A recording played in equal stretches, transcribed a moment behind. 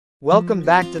Welcome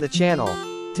back to the channel.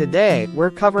 Today, we're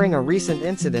covering a recent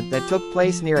incident that took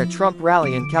place near a Trump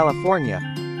rally in California,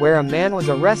 where a man was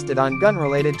arrested on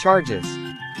gun-related charges.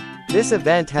 This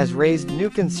event has raised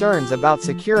new concerns about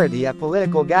security at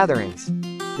political gatherings.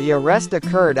 The arrest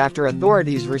occurred after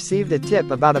authorities received a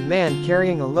tip about a man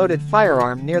carrying a loaded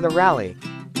firearm near the rally.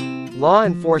 Law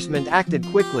enforcement acted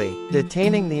quickly,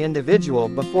 detaining the individual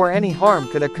before any harm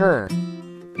could occur.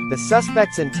 The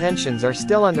suspect's intentions are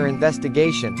still under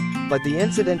investigation, but the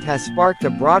incident has sparked a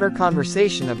broader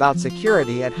conversation about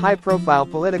security at high-profile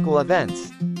political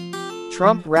events.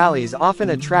 Trump rallies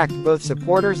often attract both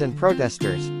supporters and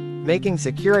protesters, making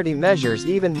security measures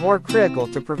even more critical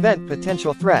to prevent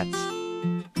potential threats.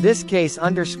 This case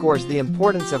underscores the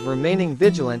importance of remaining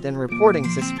vigilant and reporting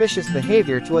suspicious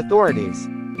behavior to authorities.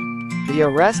 The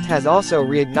arrest has also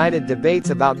reignited debates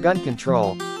about gun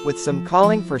control, with some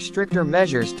calling for stricter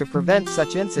measures to prevent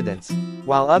such incidents,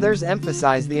 while others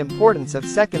emphasize the importance of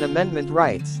Second Amendment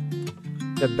rights.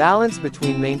 The balance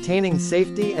between maintaining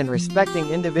safety and respecting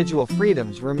individual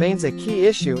freedoms remains a key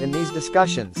issue in these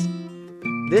discussions.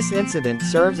 This incident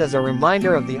serves as a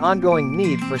reminder of the ongoing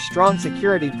need for strong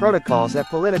security protocols at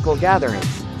political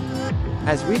gatherings.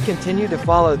 As we continue to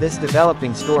follow this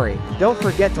developing story, don't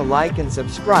forget to like and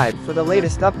subscribe for the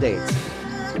latest updates.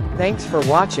 Thanks for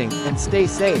watching, and stay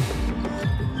safe.